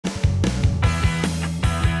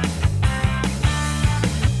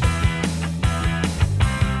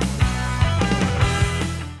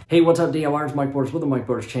Hey, what's up DIYers? Mike Borders with the Mike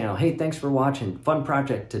Borders channel. Hey, thanks for watching. Fun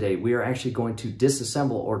project today. We are actually going to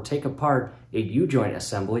disassemble or take apart a U-joint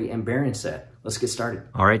assembly and bearing set. Let's get started.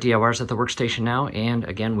 All right, DIYers at the workstation now. And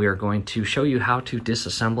again, we are going to show you how to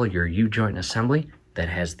disassemble your U-joint assembly that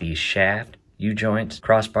has the shaft, U-joints,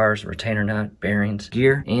 crossbars, retainer nut, bearings,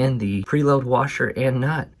 gear, and the preload washer and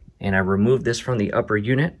nut. And I removed this from the upper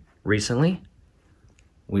unit recently.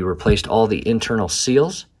 We replaced all the internal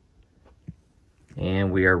seals.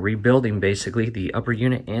 And we are rebuilding basically the upper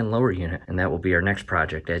unit and lower unit, and that will be our next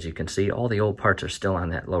project. As you can see, all the old parts are still on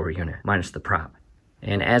that lower unit, minus the prop.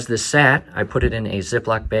 And as this sat, I put it in a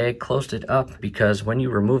Ziploc bag, closed it up, because when you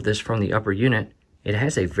remove this from the upper unit, it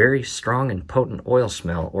has a very strong and potent oil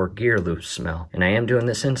smell or gear loop smell. And I am doing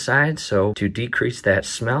this inside, so to decrease that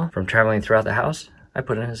smell from traveling throughout the house, I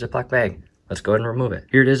put it in a Ziploc bag. Let's go ahead and remove it.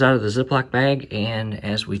 Here it is out of the Ziploc bag, and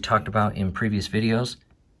as we talked about in previous videos,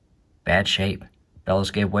 bad shape.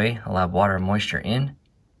 Bellows gave way, allowed water and moisture in,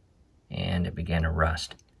 and it began to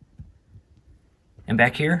rust. And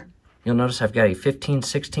back here, you'll notice I've got a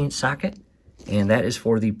 15/16 socket, and that is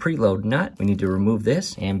for the preload nut. We need to remove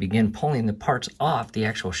this and begin pulling the parts off the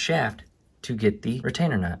actual shaft to get the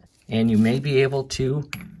retainer nut. And you may be able to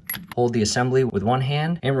hold the assembly with one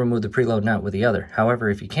hand and remove the preload nut with the other. However,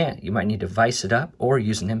 if you can't, you might need to vise it up or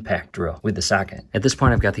use an impact drill with the socket. At this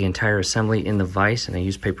point, I've got the entire assembly in the vise, and I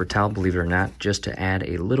use paper towel, believe it or not, just to add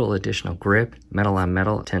a little additional grip. Metal on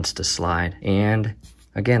metal tends to slide. And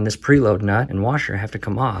again, this preload nut and washer have to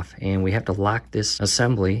come off, and we have to lock this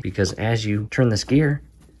assembly because as you turn this gear,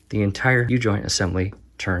 the entire U-joint assembly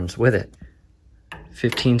turns with it.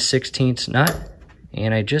 15/16 nut,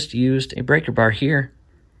 and I just used a breaker bar here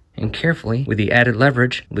and carefully, with the added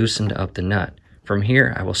leverage, loosened up the nut. From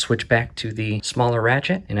here, I will switch back to the smaller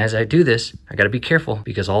ratchet, and as I do this, I gotta be careful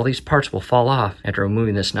because all these parts will fall off after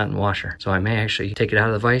removing this nut and washer. So I may actually take it out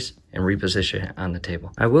of the vise and reposition it on the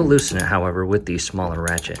table. I will loosen it, however, with the smaller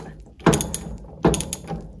ratchet.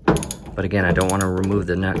 But again, I don't want to remove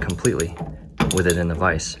the nut completely with it in the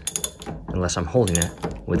vise, unless I'm holding it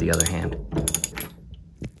with the other hand.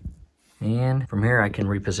 And from here, I can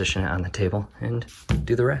reposition it on the table and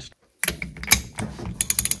do the rest.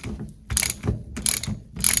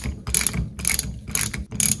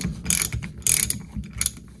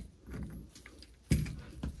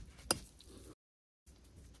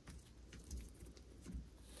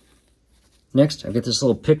 Next, I've got this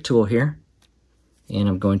little pick tool here, and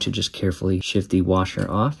I'm going to just carefully shift the washer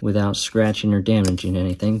off without scratching or damaging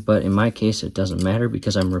anything. But in my case, it doesn't matter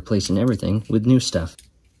because I'm replacing everything with new stuff.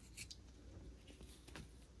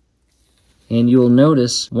 And you will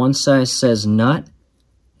notice one side says nut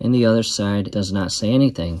and the other side does not say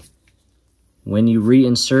anything. When you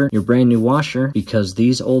reinsert your brand new washer, because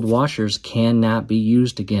these old washers cannot be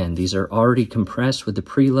used again. These are already compressed with the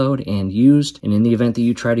preload and used. And in the event that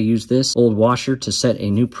you try to use this old washer to set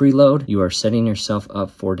a new preload, you are setting yourself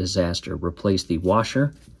up for disaster. Replace the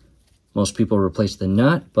washer. Most people replace the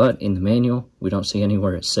nut, but in the manual, we don't see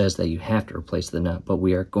anywhere it says that you have to replace the nut, but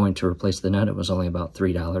we are going to replace the nut. It was only about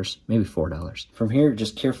 $3, maybe $4. From here,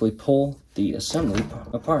 just carefully pull the assembly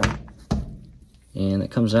apart. And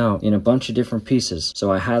it comes out in a bunch of different pieces.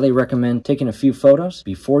 So I highly recommend taking a few photos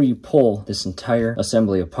before you pull this entire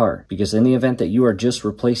assembly apart, because in the event that you are just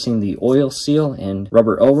replacing the oil seal and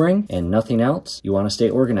rubber O-ring and nothing else, you want to stay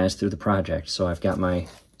organized through the project. So I've got my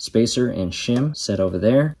spacer and shim set over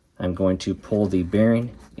there. I'm going to pull the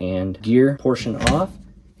bearing and gear portion off,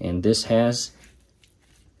 and this has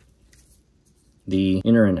the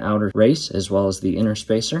inner and outer race as well as the inner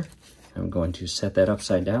spacer. I'm going to set that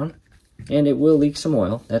upside down, and it will leak some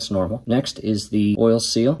oil. That's normal. Next is the oil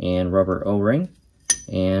seal and rubber O-ring,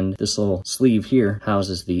 and this little sleeve here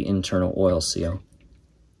houses the internal oil seal.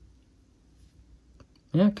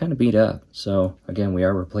 Yeah, kind of beat up. So again, we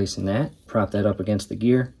are replacing that. Prop that up against the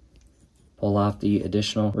gear. Pull off the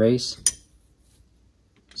additional race,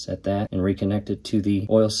 set that and reconnect it to the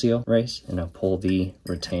oil seal race, and I'll pull the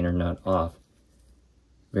retainer nut off.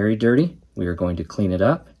 Very dirty. We are going to clean it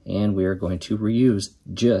up, and we are going to reuse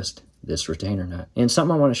just this retainer nut. And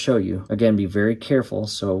something I want to show you, again, be very careful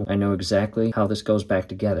so I know exactly how this goes back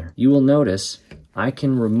together. You will notice I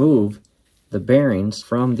can remove the bearings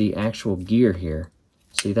from the actual gear here.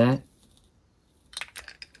 See that?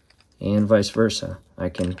 And vice versa. I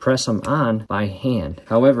can press them on by hand.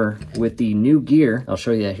 However, with the new gear, I'll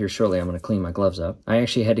show you that here shortly. I'm going to clean my gloves up. I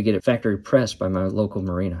actually had to get it factory pressed by my local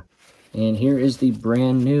marina. And here is the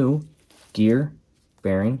brand new gear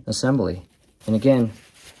bearing assembly. And again,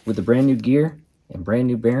 with the brand new gear and brand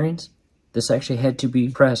new bearings, This actually had to be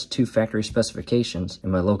pressed to factory specifications,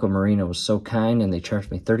 and my local marina was so kind and they charged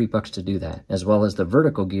me 30 bucks to do that, as well as the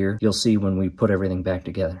vertical gear you'll see when we put everything back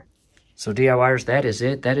together. So DIYers, that is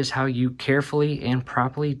it. That is how you carefully and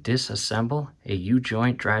properly disassemble a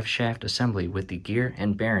U-joint drive shaft assembly with the gear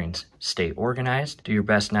and bearings. Stay organized, do your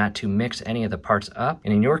best not to mix any of the parts up,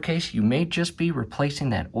 and in your case, you may just be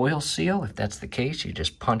replacing that oil seal. If that's the case, you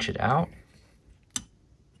just punch it out,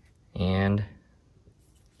 and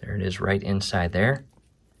there it is right inside there.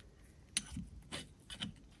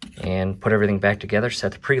 And put everything back together,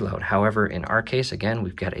 set the preload. However, in our case, again,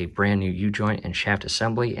 we've got a brand new U-joint and shaft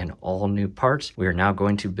assembly and all new parts. We are now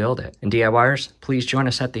going to build it. And DIYers, please join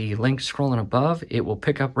us at the link scrolling above. It will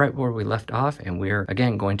pick up right where we left off, and we're,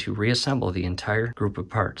 again, going to reassemble the entire group of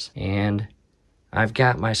parts. And I've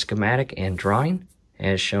got my schematic and drawing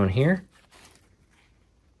as shown here.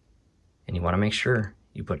 And you want to make sure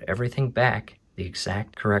you put everything back the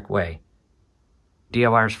exact correct way.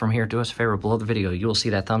 DIYers, from here, do us a favor below the video. You will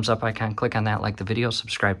see that thumbs up icon. Click on that, like the video,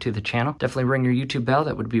 subscribe to the channel. Definitely ring your YouTube bell.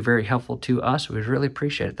 That would be very helpful to us. We would really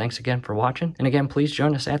appreciate it. Thanks again for watching. And again, please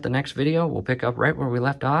join us at the next video. We'll pick up right where we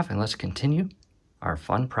left off, and let's continue our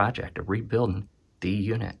fun project of rebuilding the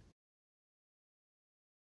unit.